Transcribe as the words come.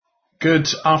Good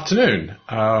afternoon.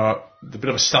 A bit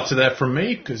of a stutter there from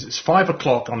me because it's 5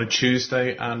 o'clock on a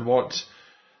Tuesday, and what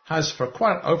has for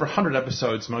quite over 100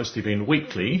 episodes mostly been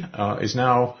weekly is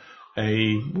now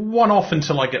a one-off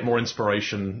until I get more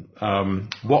inspiration.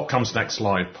 What Comes Next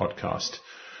Live podcast.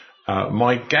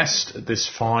 My guest this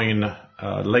fine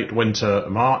late winter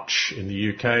March in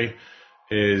the UK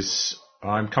is,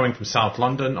 I'm coming from South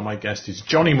London, and my guest is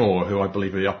Johnnie Moore, who I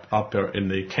believe is up in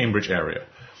the Cambridge area.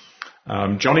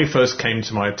 Johnny first came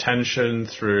to my attention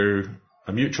through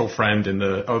a mutual friend in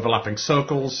the overlapping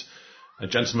circles, a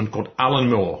gentleman called Alan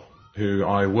Moore, who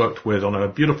I worked with on a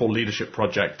beautiful leadership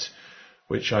project,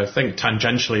 which I think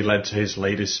tangentially led to his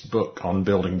latest book on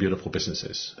building beautiful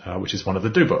businesses, which is one of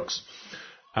the Do books.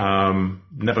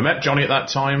 Never met Johnny at that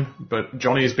time, but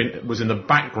Johnny was in the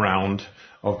background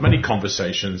of many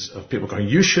conversations of people going,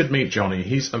 "You should meet Johnny,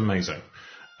 he's amazing."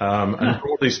 And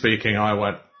broadly speaking, I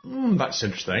went, that's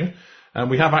interesting. And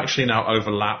we have actually now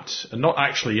overlapped, and not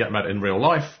actually yet met in real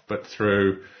life, but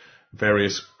through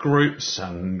various groups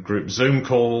and group Zoom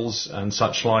calls and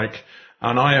such like.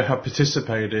 And I have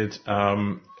participated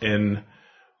in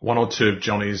one or two of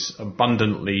Johnny's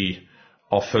abundantly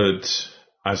offered,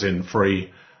 as in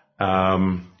free,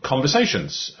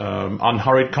 conversations.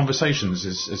 Unhurried Conversations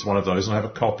is one of those, and I have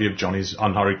a copy of Johnny's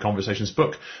Unhurried Conversations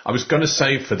book. I was going to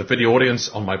say for the video audience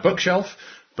on my bookshelf,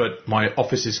 but my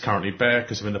office is currently bare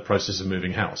because I'm in the process of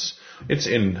moving house. It's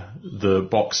in the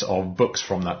box of books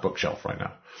from that bookshelf right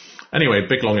now. Anyway,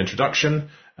 big long introduction.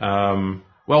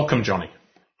 Welcome, Johnny.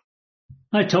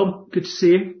 Hi, Tom. Good to see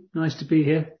you. Nice to be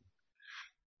here.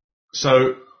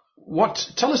 So,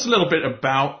 tell us a little bit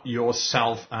about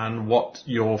yourself and what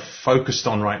you're focused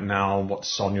on right now,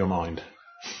 what's on your mind.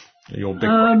 Your big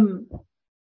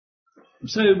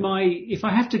So if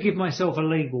I have to give myself a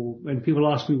label when people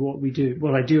ask me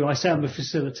what I do, I say I'm a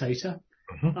facilitator.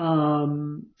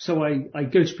 Mm-hmm. So I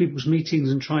go to people's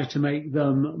meetings and try to make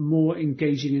them more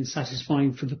engaging and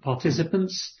satisfying for the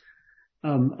participants,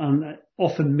 and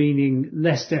often meaning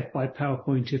less death by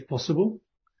PowerPoint if possible.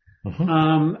 Mm-hmm.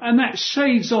 And that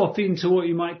shades off into what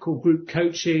you might call group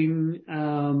coaching,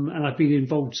 and I've been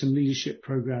involved in some leadership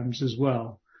programs as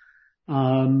well.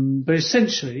 But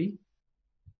essentially,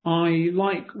 I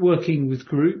like working with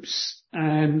groups,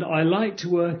 and I like to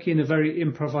work in a very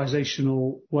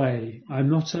improvisational way.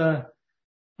 I'm not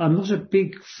a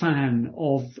big fan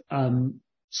of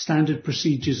standard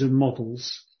procedures and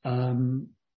models. I'm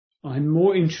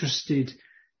more interested.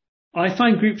 I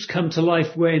find groups come to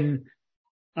life when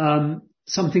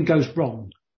something goes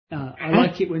wrong. I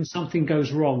like it when something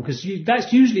goes wrong, because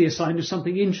that's usually a sign of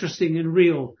something interesting and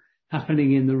real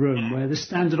happening in the room, where the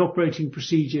standard operating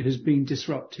procedure has been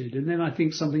disrupted, and then I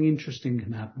think something interesting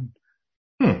can happen.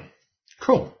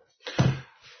 Cool.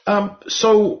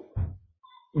 So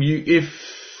if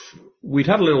we'd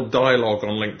had a little dialogue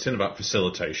on LinkedIn about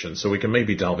facilitation, so we can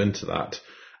maybe delve into that.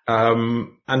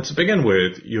 And to begin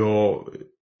with,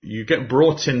 you get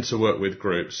brought in to work with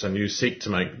groups, and you seek to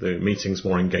make the meetings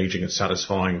more engaging and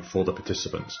satisfying for the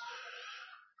participants.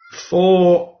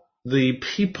 For the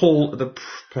people,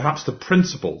 perhaps the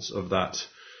principals of that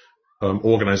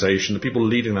organization, the people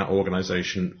leading that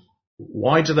organization,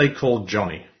 why do they call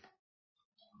Johnny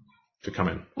to come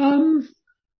in?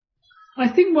 I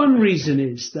think one reason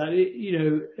is that,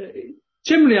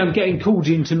 generally I'm getting called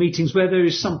into meetings where there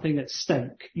is something at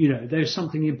stake. There's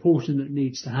something important that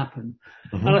needs to happen.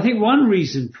 Mm-hmm. And I think one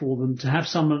reason for them to have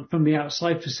someone from the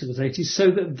outside facilitate is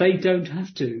so that they don't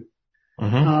have to.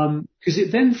 Because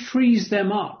it then frees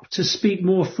them up to speak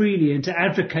more freely and to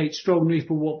advocate strongly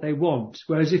for what they want.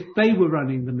 Whereas if they were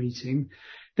running the meeting,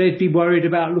 they'd be worried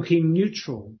about looking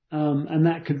neutral, and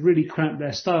that could really cramp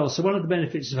their style. So one of the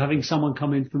benefits of having someone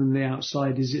come in from the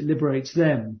outside is it liberates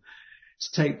them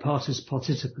to take part as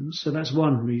participants. So that's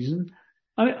one reason.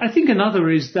 I think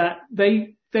another is that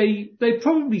they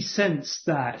probably sense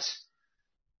that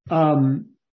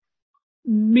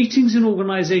meetings and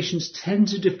organizations tend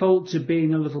to default to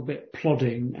being a little bit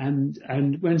plodding,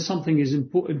 and when something is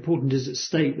important is at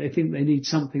stake, they think they need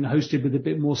something hosted with a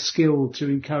bit more skill to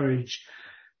encourage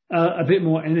a bit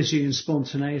more energy and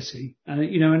spontaneity. And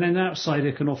an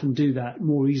outsider can often do that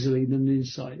more easily than an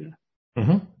insider.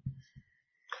 Mm-hmm.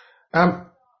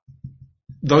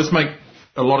 Those make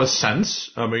a lot of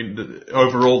sense. I mean,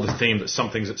 overall, the theme that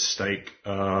something's at stake,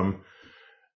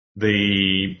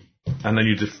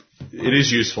 it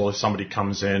is useful if somebody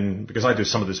comes in, because I do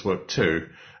some of this work too.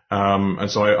 And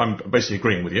so I'm basically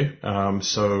agreeing with you,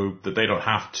 so that they don't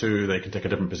have to, they can take a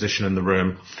different position in the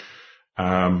room.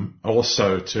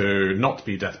 Also to not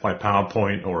be death by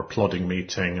PowerPoint or a plodding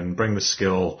meeting, and bring the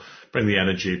skill, bring the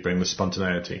energy, bring the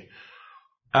spontaneity.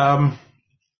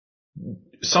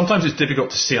 sometimes it's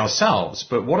difficult to see ourselves,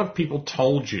 but what have people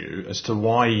told you as to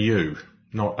why you,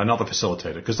 not another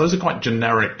facilitator? Because those are quite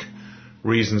generic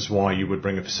reasons why you would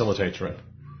bring a facilitator in.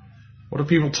 What have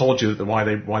people told you that why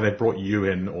they brought you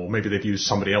in, or maybe they've used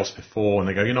somebody else before and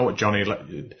they go, you know what, Johnny,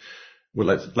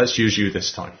 let's use you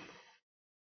this time?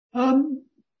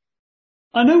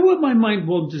 I know what my mind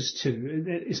wanders to.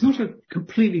 It's not a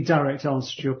completely direct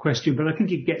answer to your question, but I think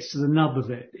it gets to the nub of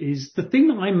it. Is the thing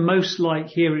that I most like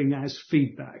hearing as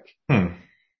feedback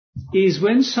is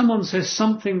when someone says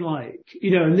something like,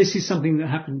 and this is something that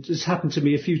has happened to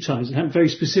me a few times. It happened very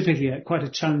specifically at quite a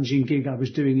challenging gig I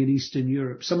was doing in Eastern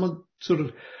Europe. Someone sort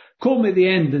of called me at the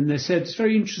end and they said, it's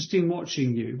very interesting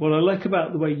watching you. What I like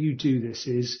about the way you do this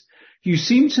is you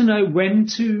seem to know when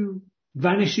to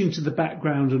vanish into the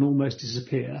background and almost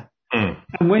disappear,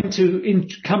 and when to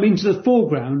come into the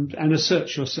foreground and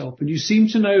assert yourself. And you seem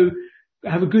to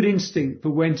have a good instinct for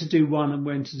when to do one and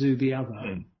when to do the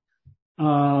other.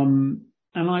 And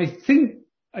I think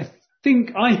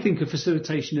of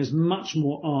facilitation as much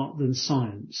more art than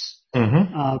science,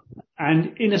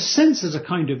 and in a sense as a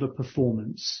kind of a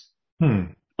performance.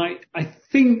 I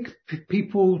think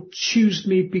people choose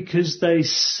me because they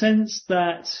sense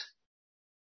that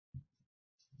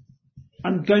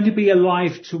I'm going to be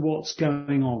alive to what's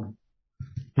going on,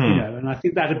 and I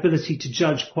think that ability to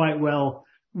judge quite well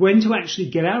when to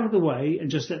actually get out of the way and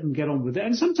just let them get on with it.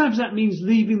 And sometimes that means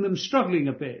leaving them struggling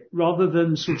a bit rather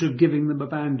than sort of giving them a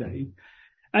band-aid.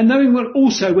 And knowing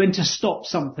when to stop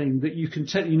something that you can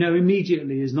tell,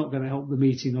 immediately is not going to help the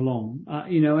meeting along. I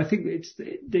think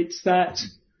it's that,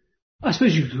 I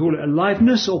suppose you could call it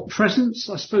aliveness or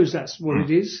presence. I suppose that's what it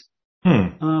is.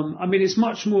 It's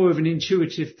much more of an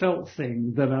intuitive felt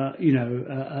thing than a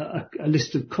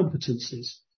list of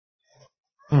competencies.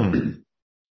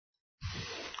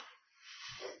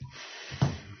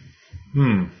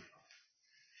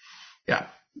 Yeah.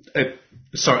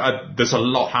 There's a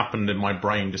lot happened in my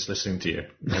brain just listening to you.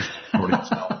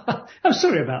 I'm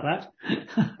sorry about that.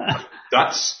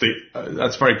 That's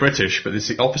very British, but it's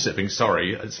the opposite of being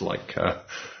sorry. It's like,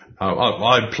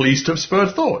 I'm pleased to have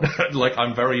spurred thought. Like,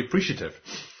 I'm very appreciative.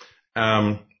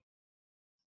 When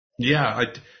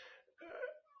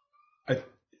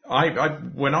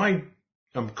I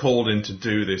am called in to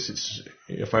do this,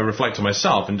 if I reflect on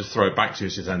myself and just throw it back to you,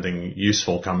 so anything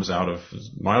useful comes out of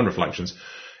my own reflections,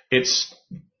 it's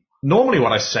normally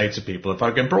what I say to people. If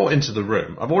I've been brought into the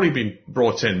room, I've already been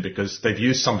brought in because they've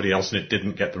used somebody else and it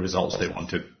didn't get the results they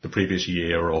wanted the previous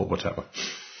year or whatever.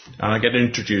 And I get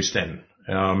introduced in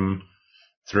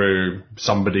through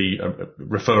somebody, a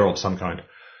referral of some kind.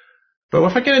 But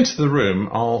if I get into the room,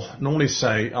 I'll normally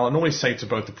say to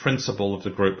both the principal of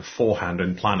the group beforehand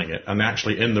in planning it and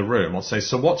actually in the room, I'll say,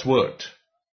 so what's worked?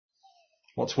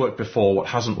 What's worked before? What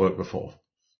hasn't worked before?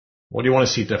 What do you want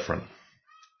to see different?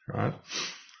 Right?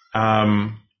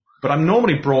 But I'm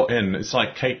normally brought in. It's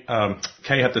like Kay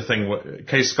had the thing,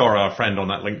 Kay Scorra, our friend on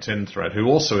that LinkedIn thread, who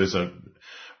also is a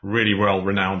really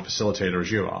well-renowned facilitator as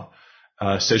you are,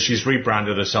 says she's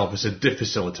rebranded herself as a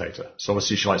difficilitator. So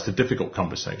obviously she likes the difficult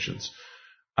conversations.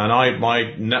 And my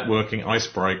networking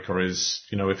icebreaker is,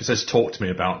 if it says talk to me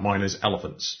about, mine is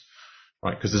elephants,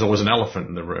 right? Because there's always an elephant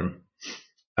in the room.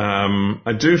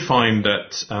 I do find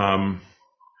that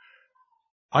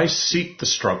I seek the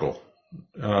struggle.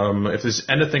 If there's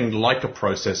anything like a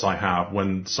process I have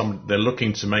when they're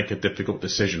looking to make a difficult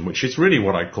decision, which is really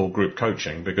what I call group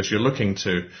coaching, because you're looking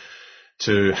to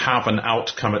have an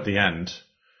outcome at the end,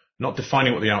 not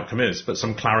defining what the outcome is, but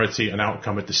some clarity, an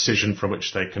outcome, a decision from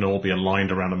which they can all be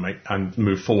aligned around and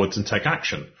move forwards and take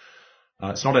action.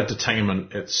 It's not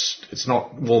entertainment. It's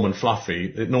not warm and fluffy.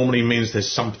 It normally means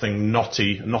there's something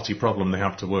knotty problem they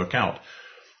have to work out.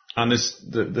 And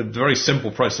the very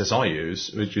simple process I use,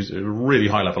 which is a really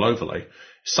high level overlay,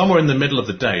 somewhere in the middle of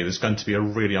the day, there's going to be a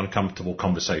really uncomfortable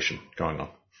conversation going on.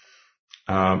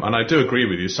 And I do agree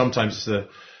with you. Sometimes the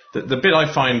bit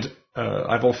I find,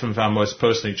 I've often found most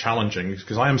personally challenging is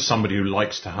because I am somebody who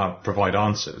likes to provide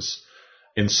answers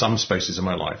in some spaces of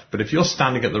my life. But if you're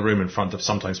standing at the room in front of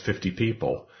sometimes 50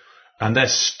 people and they're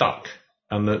stuck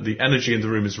and the energy in the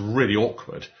room is really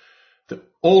awkward, that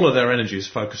all of their energy is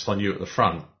focused on you at the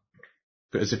front,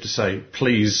 as if to say,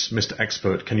 please, Mr.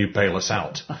 Expert, can you bail us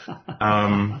out?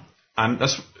 And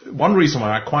that's one reason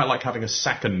why I quite like having a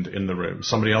second in the room,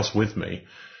 somebody else with me,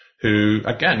 who,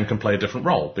 again, can play a different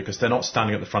role because they're not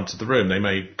standing at the front of the room. They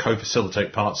may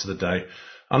co-facilitate parts of the day.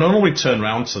 And I normally turn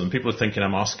around to them. People are thinking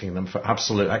I'm asking them for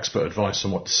absolute expert advice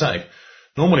on what to say.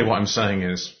 Normally what I'm saying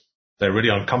is, they're really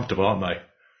uncomfortable, aren't they?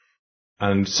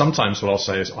 And sometimes what I'll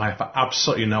say is, I have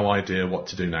absolutely no idea what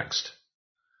to do next.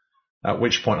 At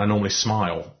which point I normally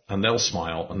smile, and they'll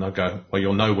smile, and they'll go, well,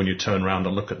 you'll know when you turn around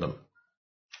and look at them.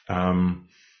 And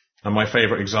my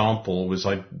favorite example was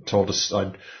I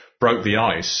broke the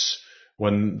ice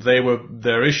when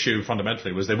their issue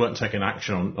fundamentally was they weren't taking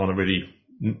action on a really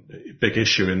big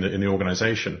issue in the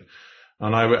organization.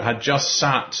 And I had just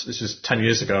sat, this is 10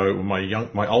 years ago, when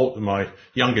my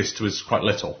youngest was quite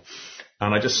little.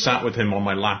 And I just sat with him on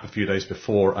my lap a few days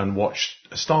before and watched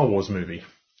a Star Wars movie.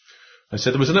 I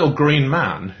said, there was a little green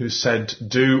man who said,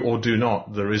 do or do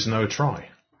not, there is no try.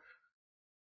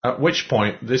 At which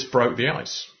point, this broke the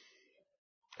ice.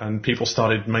 And people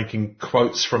started making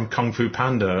quotes from Kung Fu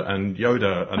Panda and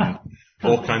Yoda and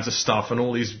all kinds of stuff. And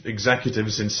all these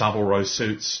executives in Savile Row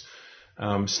suits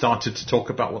started to talk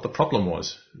about what the problem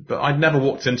was. But I'd never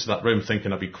walked into that room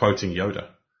thinking I'd be quoting Yoda.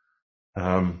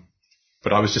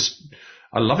 But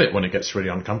I love it when it gets really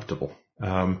uncomfortable.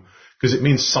 Because it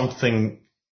means something,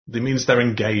 it means they're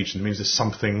engaged. It means there's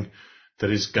something that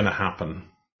is going to happen.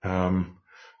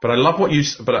 But I love what you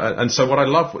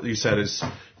said is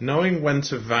knowing when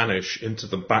to vanish into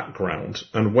the background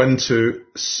and when to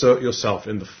assert yourself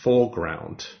in the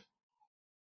foreground.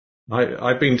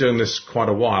 I've been doing this quite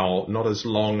a while, not as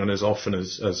long and as often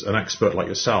as an expert like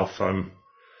yourself.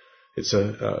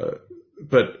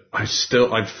 But I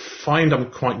find I'm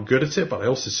quite good at it, but I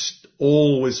also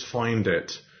always find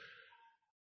it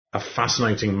a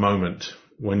fascinating moment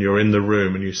when you're in the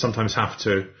room and you sometimes have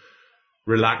to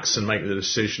relax and make the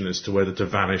decision as to whether to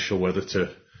vanish or whether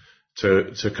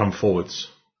to come forwards.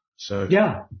 So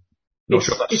yeah, not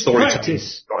sure if that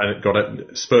storytelling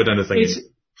got spurred anything.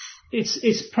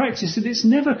 It's practice, and it's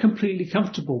never completely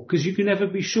comfortable because you can never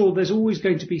be sure. There's always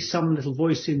going to be some little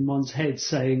voice in one's head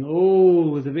saying,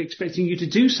 "Oh, they're expecting you to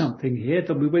do something here.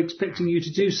 That we were expecting you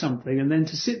to do something," and then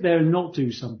to sit there and not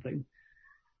do something.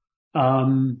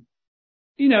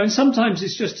 And sometimes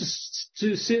it's just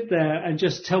to sit there and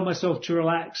just tell myself to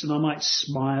relax, and I might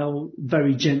smile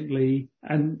very gently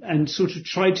and sort of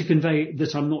try to convey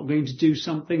that I'm not going to do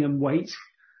something and wait.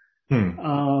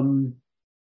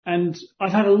 And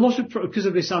I've had a lot of, because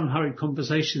of this unhurried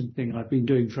conversation thing I've been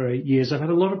doing for 8 years, I've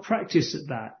had a lot of practice at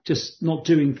that, just not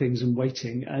doing things and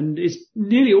waiting. And it's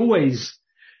nearly always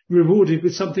rewarded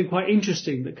with something quite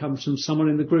interesting that comes from someone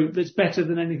in the group that's better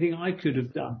than anything I could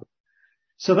have done.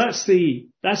 So that's the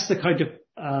kind of,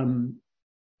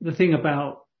 the thing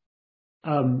about,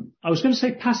 I was going to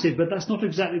say passive, but that's not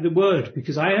exactly the word,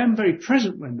 because I am very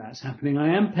present when that's happening.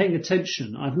 I am paying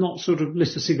attention. I've not sort of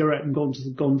lit a cigarette and gone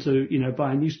to,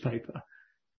 buy a newspaper.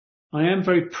 I am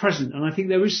very present. And I think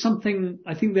there is something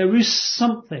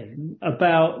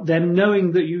about them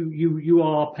knowing that you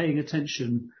are paying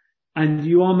attention and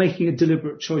you are making a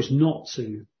deliberate choice not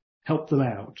to help them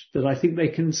out, that I think they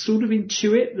can sort of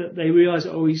intuit that they realize,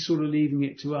 oh, he's sort of leaving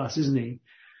it to us, isn't he?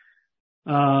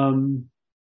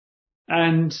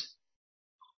 And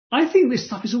I think this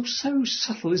stuff is all so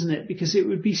subtle, isn't it? Because it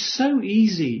would be so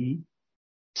easy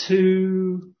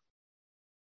to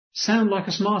sound like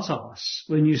a smartass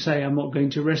when you say, I'm not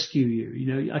going to rescue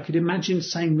you. I could imagine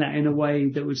saying that in a way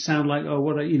that would sound like, oh,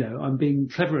 I'm being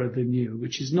cleverer than you,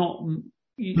 which is not,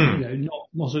 never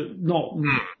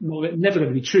going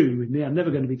to be true with me. I'm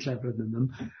never going to be cleverer than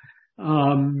them.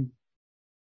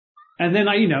 And then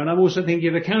and I'm also thinking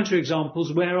of the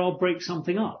counterexamples where I'll break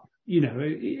something up.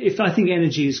 If I think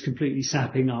energy is completely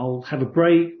sapping, I'll have a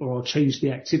break or I'll change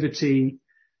the activity.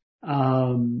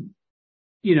 I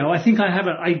think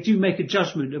I do make a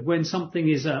judgment of when something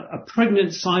is a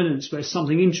pregnant silence where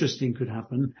something interesting could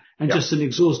happen, and just an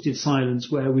exhausted silence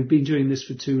where we've been doing this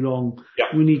for too long.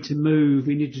 Yeah. We need to move.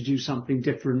 We need to do something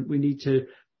different. We need to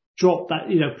drop that,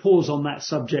 pause on that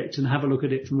subject and have a look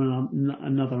at it from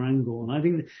another angle.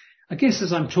 And I guess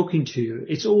as I'm talking to you,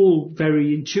 it's all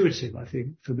very intuitive, I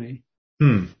think, for me.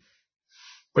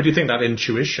 Where do you think that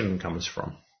intuition comes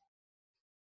from?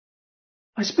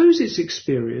 I suppose it's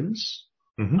experience.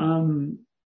 Mm-hmm.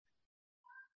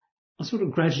 I sort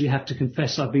of gradually have to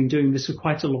confess I've been doing this for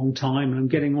quite a long time and I'm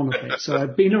getting on a bit. So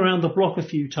I've been around the block a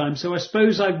few times. So I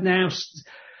suppose I've now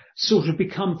sort of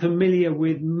become familiar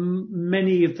with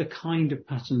many of the kind of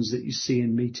patterns that you see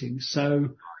in meetings.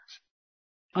 So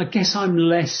I guess I'm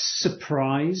less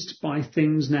surprised by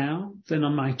things now than I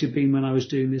might have been when I was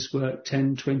doing this work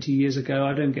 10, 20 years ago.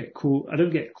 I don't get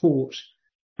caught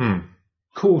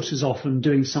as often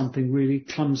doing something really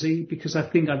clumsy because I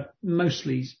think I've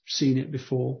mostly seen it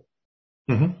before.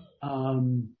 Mm-hmm.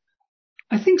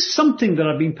 I think something that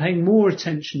I've been paying more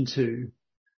attention to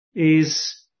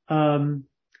is,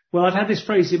 I've had this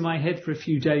phrase in my head for a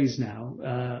few days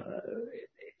now.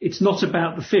 It's not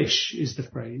about the fish is the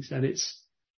phrase, and it's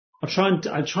I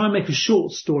try and make a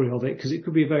short story of it because it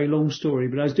could be a very long story.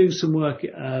 But I was doing some work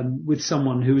with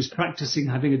someone who was practicing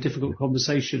having a difficult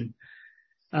conversation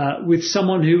with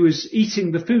someone who was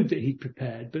eating the food that he'd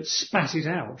prepared, but spat it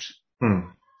out,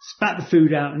 spat the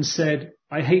food out, and said,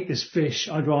 "I hate this fish.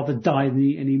 I'd rather die than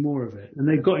eat any more of it." And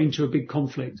they got into a big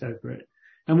conflict over it.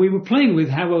 And we were playing with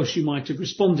how else you might have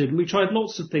responded. And we tried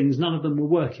lots of things. None of them were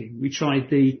working. We tried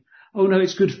the, "Oh no,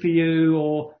 it's good for you,"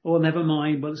 or "Never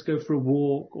mind, but let's go for a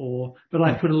walk," or "But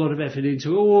I put a lot of effort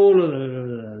into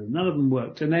it." None of them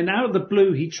worked. And then out of the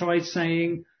blue, he tried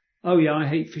saying, "Oh yeah, I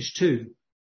hate fish too."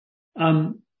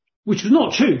 Which was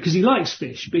not true because he likes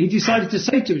fish, but he decided to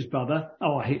say to his brother,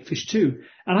 "Oh, I hate fish too."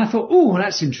 And I thought, "Oh,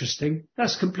 that's interesting.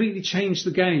 That's completely changed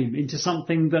the game into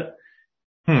something that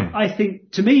I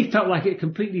think, to me, felt like it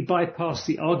completely bypassed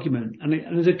the argument." And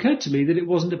it occurred to me that it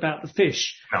wasn't about the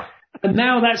fish. No. And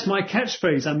now that's my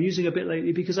catchphrase I'm using a bit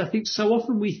lately, because I think so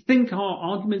often we think our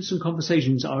arguments and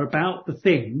conversations are about the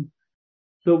thing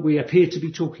that we appear to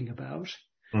be talking about,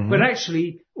 but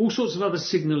actually all sorts of other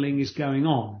signalling is going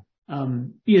on.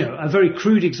 A very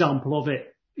crude example of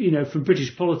it, from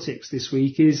British politics this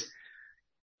week is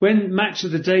when Match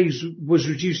of the Days was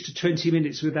reduced to 20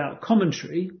 minutes without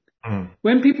commentary.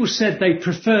 When people said they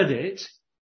preferred it,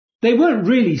 they weren't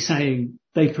really saying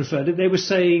they preferred it. They were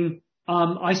saying,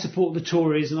 "I support the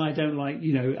Tories and I don't like,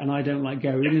 and I don't like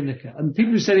Gary Lineker." And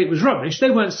people who said it was rubbish,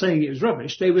 they weren't saying it was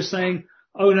rubbish. They were saying,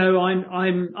 "Oh no,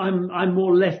 I'm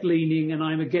more left leaning and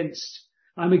I'm against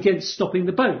stopping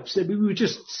the boats." We were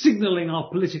just signalling our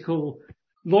political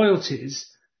loyalties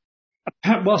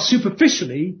while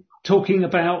superficially talking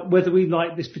about whether we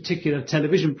like this particular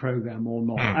television program or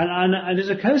not. And it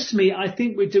occurs to me, I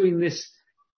think we're doing this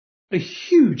a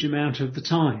huge amount of the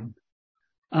time.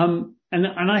 And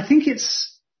I think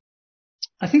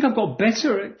I've got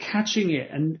better at catching it.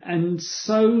 And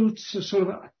so to sort of,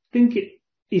 I think it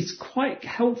is quite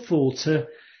helpful to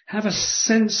have a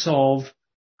sense of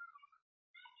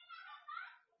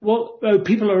what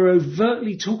people are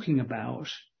overtly talking about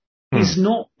is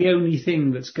not the only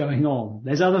thing that's going on.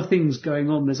 There's other things going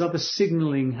on. There's other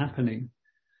signalling happening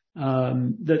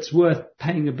that's worth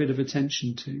paying a bit of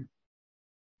attention to.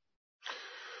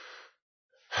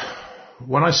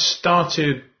 When I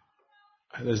started,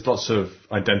 there's lots of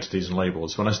identities and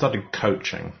labels. When I started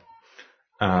coaching,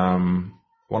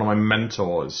 one of my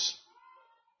mentors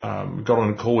got on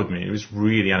a call with me. He was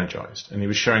really energized, and he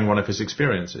was sharing one of his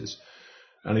experiences.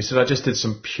 And he said, "I just did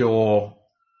some pure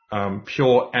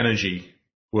energy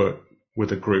work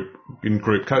with a group in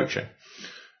group coaching."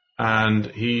 And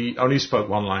he only spoke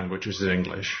one language, which was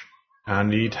English.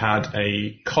 And he'd had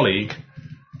a colleague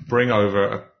bring over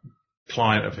a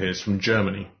client of his from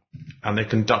Germany, and they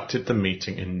conducted the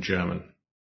meeting in German.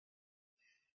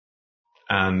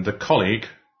 And the colleague,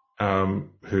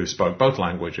 who spoke both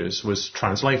languages, was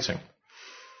translating.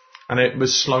 And it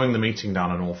was slowing the meeting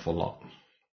down an awful lot.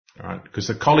 All right, because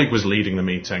the colleague was leading the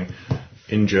meeting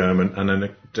in German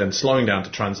and then slowing down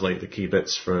to translate the key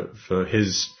bits for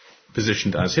his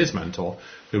positioned as his mentor,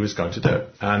 who was going to do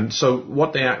it. And so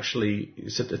what they actually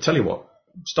said, "I tell you what,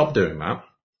 stop doing that.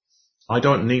 I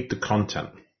don't need the content.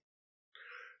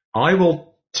 I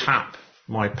will tap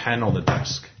my pen on the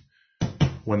desk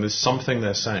when there's something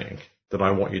they're saying that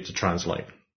I want you to translate.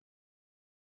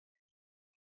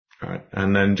 All right,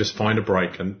 and then just find a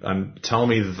break and tell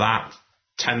me that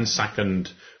 10-second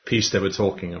piece they were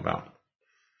talking about."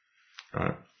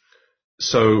 Right.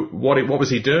 So what was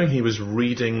he doing? He was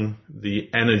reading the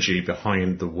energy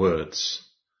behind the words.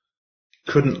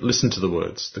 Couldn't listen to the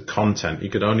words, the content. He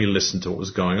could only listen to what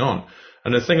was going on.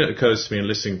 And the thing that occurs to me in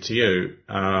listening to you,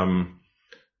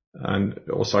 and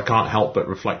also I can't help but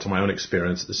reflect on my own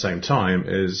experience at the same time,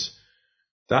 is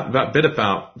that bit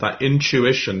about that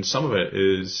intuition. Some of it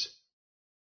is,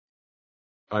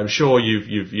 I'm sure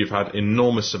you've had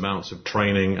enormous amounts of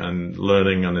training and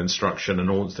learning and instruction and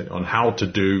all things on how to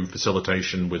do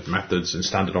facilitation with methods and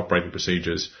standard operating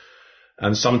procedures.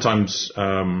 And sometimes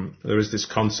there is this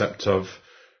concept of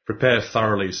prepare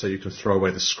thoroughly so you can throw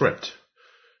away the script.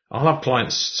 I'll have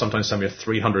clients sometimes send me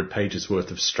 300 pages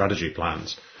worth of strategy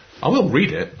plans. I will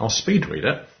read it. I'll speed read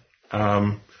it.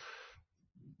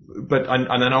 But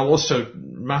then I'll also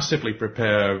massively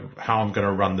prepare how I'm going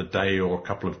to run the day or a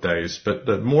couple of days. But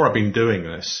the more I've been doing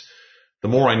this, the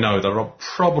more I know that I'll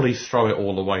probably throw it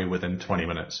all away within 20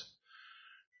 minutes,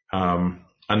 and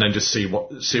then just see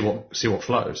what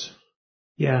flows.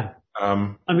 Yeah.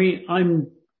 I mean,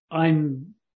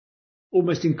 I'm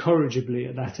almost incorrigibly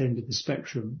at that end of the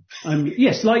spectrum.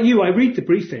 Yes, like you, I read the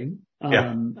briefing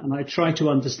and I try to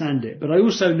understand it, but I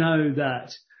also know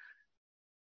that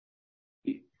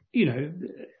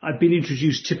I've been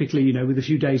introduced typically, with a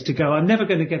few days to go. I'm never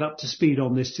going to get up to speed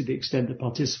on this to the extent that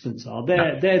participants are.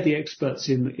 They're the experts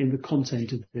in the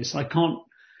content of this. I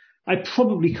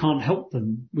probably can't help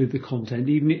them with the content,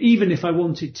 even if I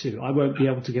wanted to. I won't be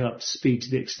able to get up to speed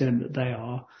to the extent that they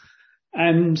are.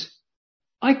 And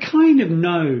I kind of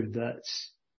know that.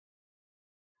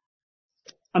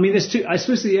 I mean, I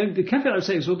suppose the caveat I would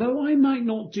say is, although I might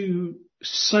not do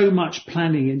so much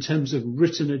planning in terms of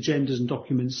written agendas and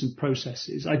documents and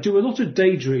processes, I do a lot of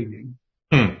daydreaming,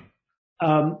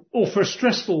 or for a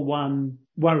stressful one,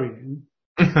 worrying.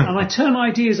 And I turn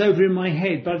ideas over in my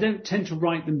head, but I don't tend to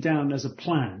write them down as a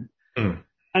plan. And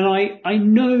I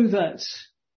know that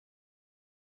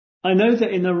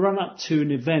in the run up to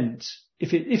an event,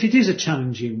 if it is a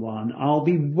challenging one, I'll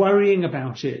be worrying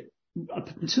about it up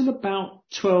until about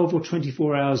 12 or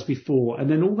 24 hours before, and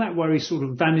then all that worry sort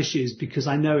of vanishes because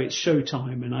I know it's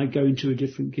showtime and I go into a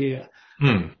different gear.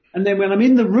 And then when I'm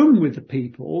in the room with the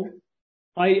people,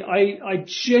 I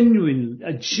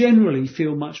generally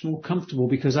feel much more comfortable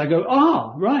because I go,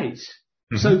 right.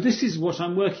 So this is what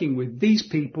I'm working with. These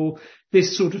people,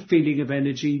 this sort of feeling of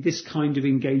energy, this kind of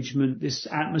engagement, this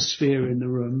atmosphere in the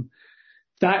room.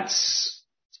 That's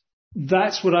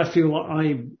what I feel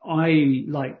like I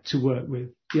like to work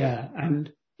with. Yeah.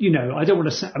 And, I don't want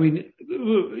to say,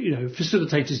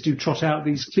 facilitators do trot out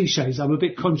these cliches. I'm a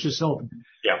bit conscious of,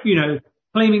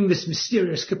 claiming this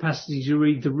mysterious capacity to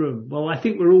read the room. Well, I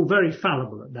think we're all very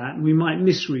fallible at that and we might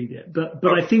misread it, but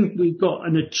I think we've got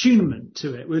an attunement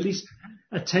to it. We're at least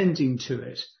attending to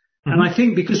it. And I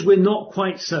think because we're not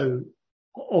quite so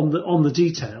on the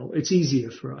detail, it's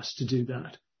easier for us to do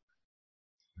that.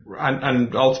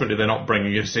 And ultimately, they're not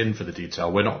bringing us in for the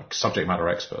detail. We're not subject matter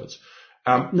experts.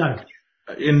 No.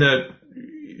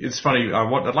 It's funny.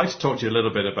 I'd like to talk to you a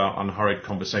little bit about unhurried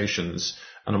conversations,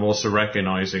 and I'm also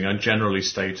recognizing I generally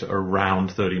stay to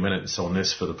around 30 minutes on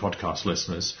this for the podcast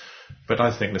listeners, but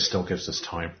I think this still gives us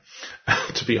time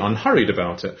to be unhurried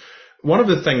about it. One of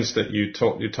the things that you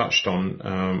touched on,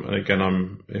 and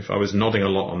again, if I was nodding a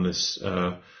lot on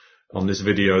this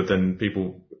video, then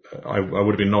I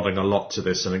would have been nodding a lot to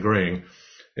this and agreeing,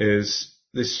 is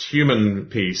this human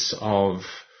piece of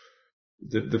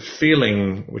the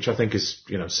feeling, which I think is,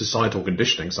 societal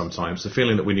conditioning sometimes, the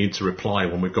feeling that we need to reply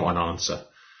when we've got an answer.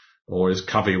 Or as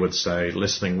Covey would say,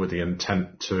 listening with the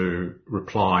intent to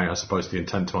reply as opposed to the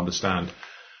intent to understand.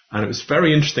 And it was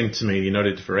very interesting to me. You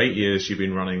noted for 8 years you've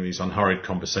been running these unhurried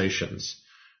conversations.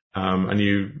 And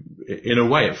in a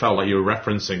way, it felt like you were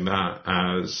referencing that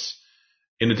as,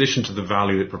 in addition to the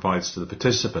value it provides to the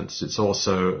participants, it's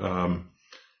also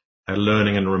a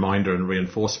learning and reminder and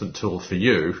reinforcement tool for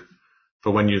you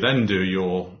for when you then do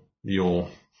your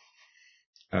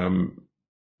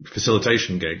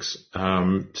facilitation gigs,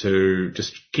 to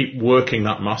just keep working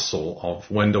that muscle of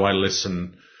when do I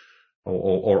listen,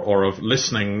 or of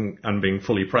listening and being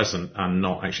fully present and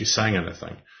not actually saying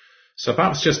anything. So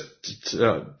perhaps just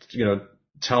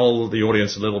tell the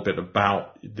audience a little bit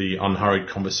about the unhurried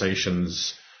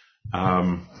conversations,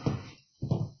 perhaps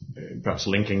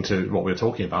linking to what we were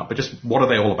talking about, but just what are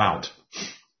they all about?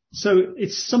 So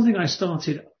it's something I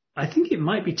started, I think it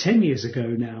might be 10 years ago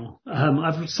now.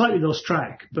 I've slightly lost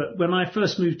track, but when I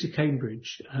first moved to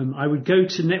Cambridge, I would go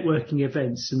to networking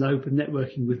events and open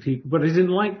networking with people, but I didn't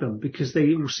like them because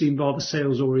they all seemed rather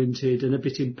sales oriented and a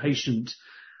bit impatient.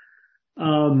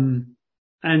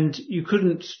 And you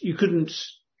couldn't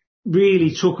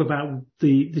really talk about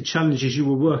the challenges you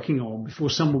were working on before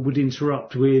someone would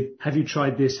interrupt with, have you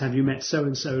tried this? Have you met so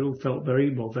and so? It all felt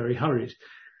very hurried.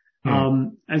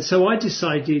 And so I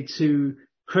decided to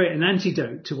create an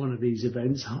antidote to one of these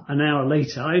events. An hour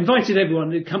later, I invited everyone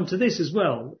to come to this as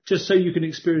well, just so you can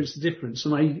experience the difference.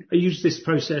 And I used this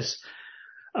process,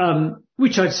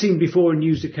 which I'd seen before and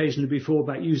used occasionally before,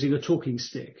 about using a talking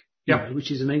stick, which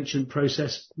is an ancient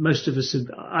process. Most of us have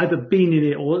either been in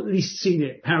it or at least seen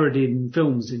it parodied in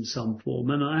films in some form.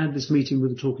 And I had this meeting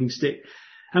with a talking stick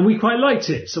and we quite liked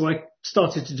it. So I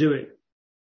started to do it.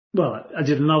 Well, I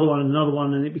did another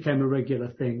one, and it became a regular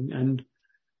thing. And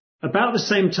about the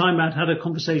same time, I'd had a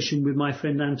conversation with my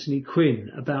friend Anthony Quinn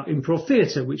about improv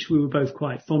theatre, which we were both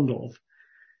quite fond of.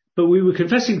 But we were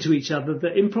confessing to each other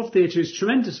that improv theatre is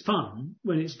tremendous fun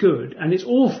when it's good, and it's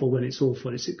awful when it's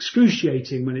awful. It's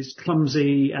excruciating when it's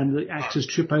clumsy and the actors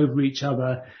trip over each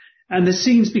other and the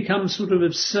scenes become sort of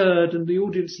absurd and the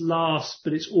audience laughs,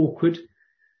 but it's awkward.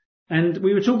 And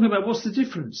we were talking about what's the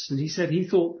difference. And he said he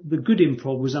thought the good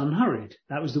improv was unhurried.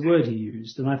 That was the word he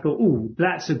used. And I thought, oh,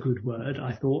 that's a good word.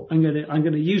 I thought I'm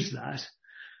going to use that.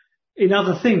 in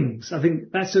other things. I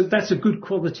think that's a good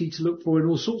quality to look for in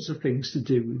all sorts of things to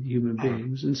do with human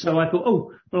beings. And so I thought,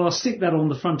 oh, well, I'll stick that on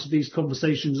the front of these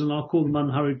conversations and I'll call them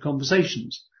unhurried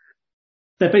conversations.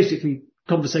 They're basically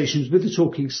conversations with a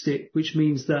talking stick, which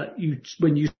means that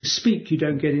when you speak, you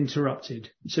don't get interrupted.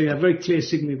 So you have very clear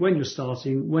signaling when you're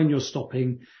starting, when you're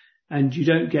stopping, and people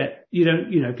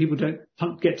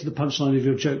don't get to the punchline of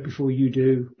your joke before you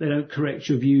do. They don't correct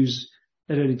your views.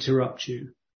 They don't interrupt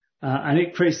you. And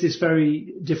it creates this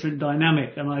very different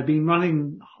dynamic. And I've been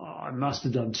running, I must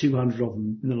have done 200 of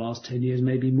them in the last 10 years,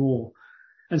 maybe more.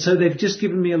 And so they've just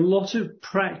given me a lot of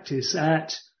practice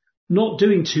at not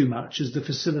doing too much as the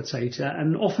facilitator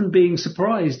and often being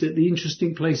surprised at the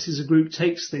interesting places a group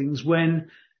takes things when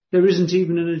there isn't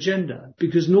even an agenda.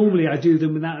 Because normally I do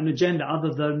them without an agenda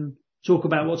other than talk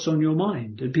about what's on your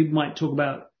mind. And people might talk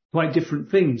about quite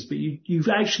different things, but you've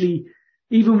actually,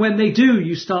 even when they do,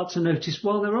 you start to notice,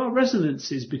 well, there are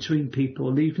resonances between people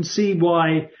and you can see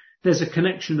why there's a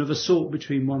connection of a sort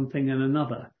between one thing and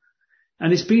another.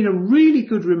 And it's been a really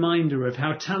good reminder of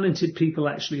how talented people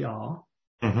actually are.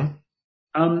 Mm-hmm.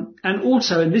 And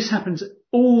also, and this happens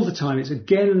all the time, it's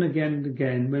again and again and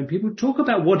again, when people talk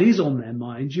about what is on their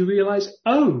mind, you realize,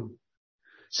 oh,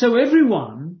 so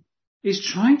everyone is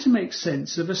trying to make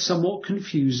sense of a somewhat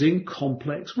confusing,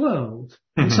 complex world.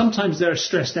 Mm-hmm. And sometimes they're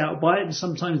stressed out by it and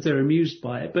sometimes they're amused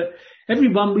by it. But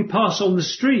everyone we pass on the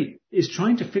street is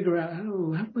trying to figure out,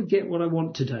 oh, how do I get what I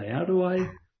want today? How do I,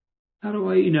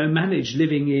 manage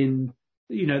living in,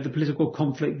 the political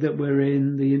conflict that we're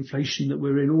in, the inflation that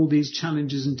we're in, all these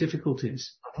challenges and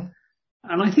difficulties. Uh-huh.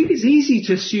 And I think it's easy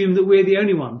to assume that we're the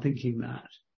only one thinking that,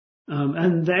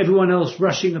 and that everyone else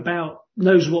rushing about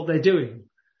knows what they're doing.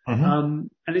 Uh-huh.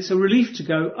 And it's a relief to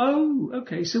go, oh,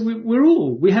 okay, so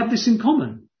we have this in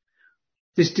common,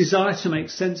 this desire to make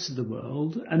sense of the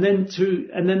world, and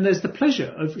then there's the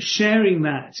pleasure of sharing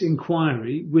that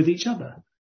inquiry with each other,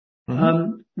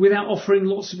 without offering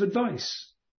lots of advice.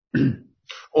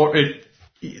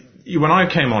 When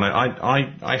I came on it,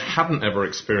 I hadn't ever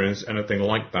experienced anything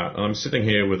like that. And I'm sitting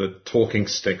here with a talking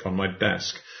stick on my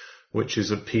desk, which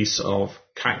is a piece of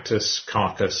cactus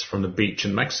carcass from the beach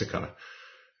in Mexico.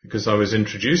 Because I was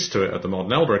introduced to it at the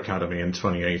Modern Elder Academy in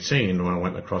 2018 when I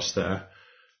went across there.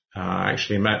 I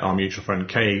actually met our mutual friend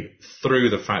Kay through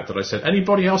the fact that I said,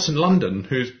 anybody else in London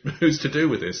who's to do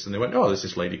with this? And they went, oh, there's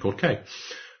this lady called Kay,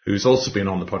 who's also been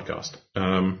on the podcast.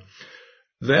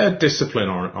 Their discipline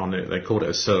on it, they called it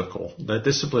a circle. Their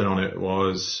discipline on it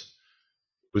was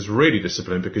really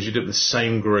disciplined because you did the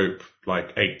same group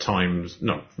like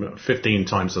 15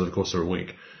 times over the course of a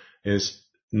week. Is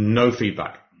no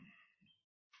feedback.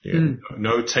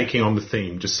 No taking on the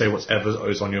theme. Just say whatever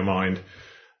is on your mind.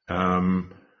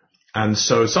 And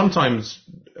so sometimes,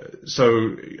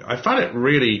 I found it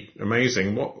really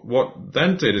amazing. What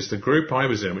then did is the group I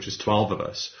was in, which is 12 of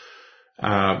us,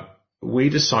 we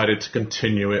decided to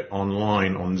continue it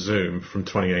online on Zoom from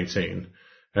 2018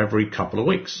 every couple of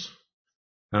weeks.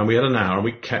 And we had an hour and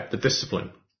we kept the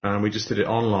discipline and we just did it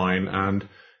online and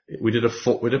we did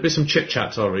some chit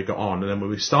chat till we got on. And then when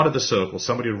we started the circle,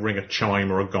 somebody would ring a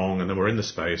chime or a gong and then we're in the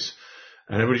space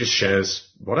and everybody just shares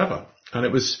whatever. And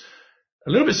it was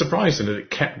a little bit surprising that it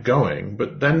kept going,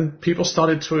 but then people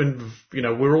started to,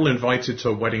 we're all invited to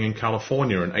a wedding in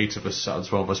California and 8 of us out of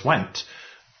 12 of us went.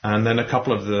 And then a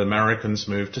couple of the Americans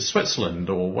moved to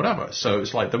Switzerland or whatever. So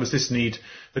it's like there was this need,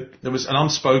 there was an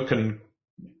unspoken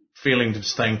feeling of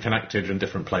staying connected in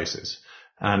different places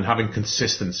and having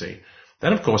consistency.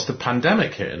 Then, of course, the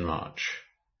pandemic hit in March.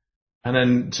 And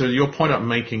then to your point about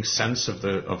making sense of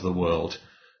the world,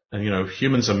 and,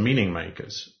 humans are meaning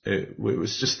makers. It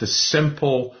was just the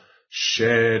simple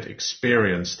shared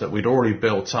experience that we'd already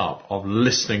built up of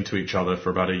listening to each other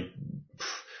for about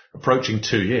approaching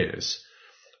 2 years.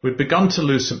 We'd begun to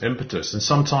lose some impetus, and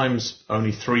sometimes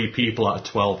only 3 people out of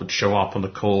 12 would show up on the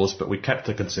calls, but we kept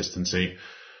the consistency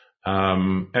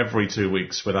every 2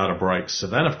 weeks without a break. So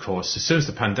then, of course, as soon as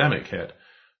the pandemic hit,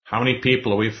 how many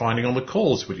people are we finding on the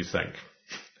calls, would you think?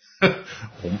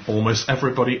 Almost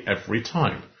everybody every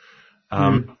time.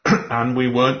 And we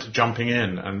weren't jumping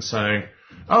in and saying,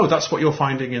 oh, that's what you're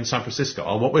finding in San Francisco.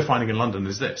 Or what we're finding in London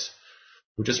is this.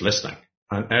 We're just listening.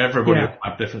 And everybody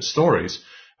had different stories.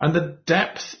 And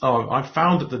I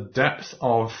found that the depth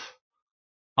of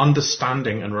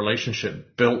understanding and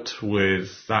relationship built with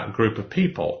that group of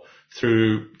people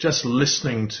through just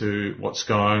listening to what's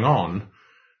going on,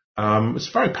 was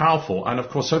very powerful. And of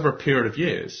course, over a period of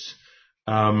years,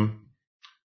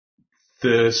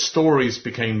 the stories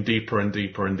became deeper and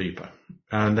deeper and deeper.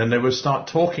 And then they would start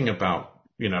talking about,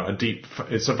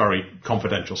 it's a very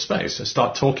confidential space. They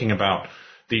start talking about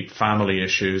deep family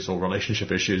issues or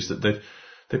relationship issues that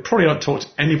they probably don't talk to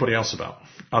anybody else about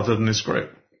other than this group.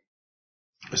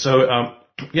 So,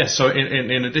 so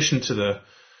in addition to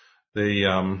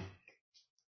the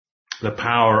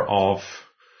power of,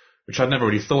 which I'd never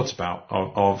really thought about,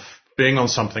 of being on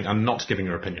something and not giving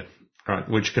your opinion, right,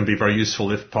 which can be very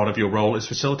useful if part of your role is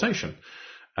facilitation.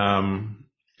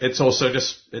 It's also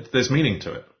there's meaning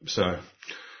to it. So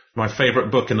my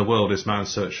favorite book in the world is Man's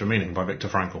Search for Meaning by Viktor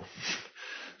Frankl.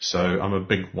 So I'm a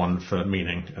big one for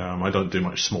meaning. I don't do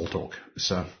much small talk.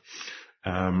 So,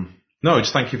 no,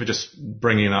 just thank you for just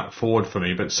bringing that forward for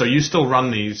me. But so you still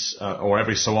run these, or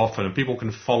every so often, and people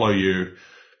can follow you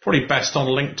probably best on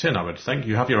LinkedIn, I would think.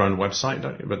 You have your own website,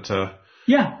 don't you? But,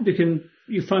 yeah,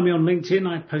 you find me on LinkedIn.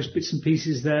 I post bits and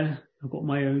pieces there. I've got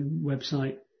my own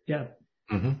website. Yeah.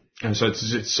 Mm-hmm. And so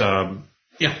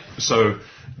so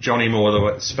Johnnie Moore, though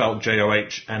it's spelled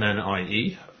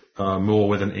Johnnnie, Moore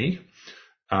with an E.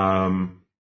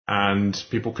 And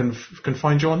people can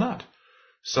find you on that.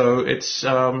 So it's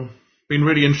been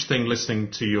really interesting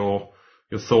listening to your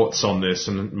thoughts on this,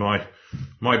 and my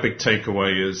big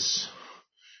takeaway is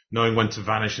knowing when to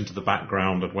vanish into the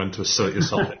background and when to assert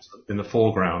yourself in the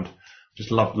foreground. Just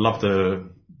love the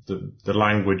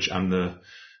language and the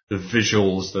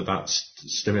visuals that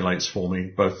stimulates for me,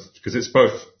 both because it's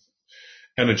both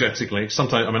energetically.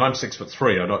 Sometimes, I mean, I'm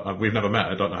 6'3". We've never met.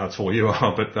 I don't know how tall you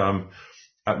are, but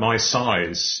at my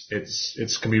size,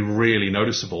 it's can be really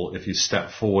noticeable if you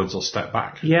step forwards or step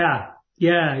back. Yeah.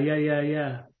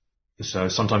 So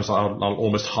sometimes I'll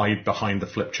almost hide behind the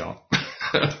flip chart.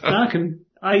 I can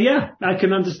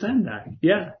understand that.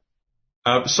 Yeah.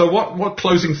 So what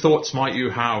closing thoughts might you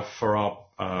have for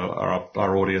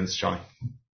our audience, Johnny?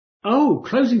 Oh,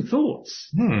 closing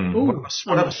thoughts. I'm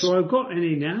not sure I've got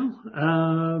any now.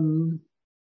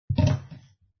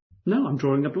 No, I'm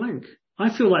drawing a blank. I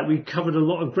feel like we covered a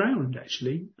lot of ground,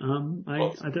 actually.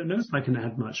 I don't know if I can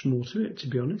add much more to it, to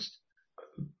be honest.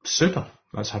 Super.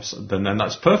 Then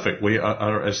that's perfect. We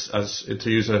are as to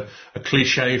use a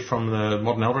cliche from the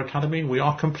Modern Elder Academy, we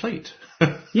are complete.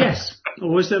 Yes.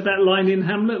 Or was there that line in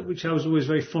Hamlet, which I was always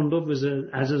very fond of as an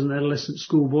adolescent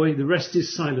schoolboy? The rest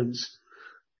is silence.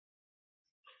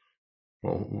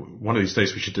 Well, one of these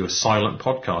days we should do a silent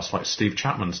podcast like Steve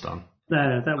Chapman's done.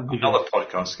 That would be another good.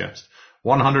 Podcast guest.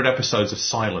 100 episodes of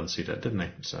silence he did, didn't he?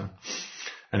 So,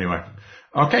 anyway.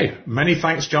 Okay. Many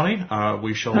thanks, Johnny.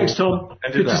 We shall... Thanks, Tom.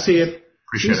 End Good to see you.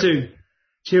 Appreciate See you soon.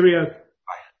 Cheerio.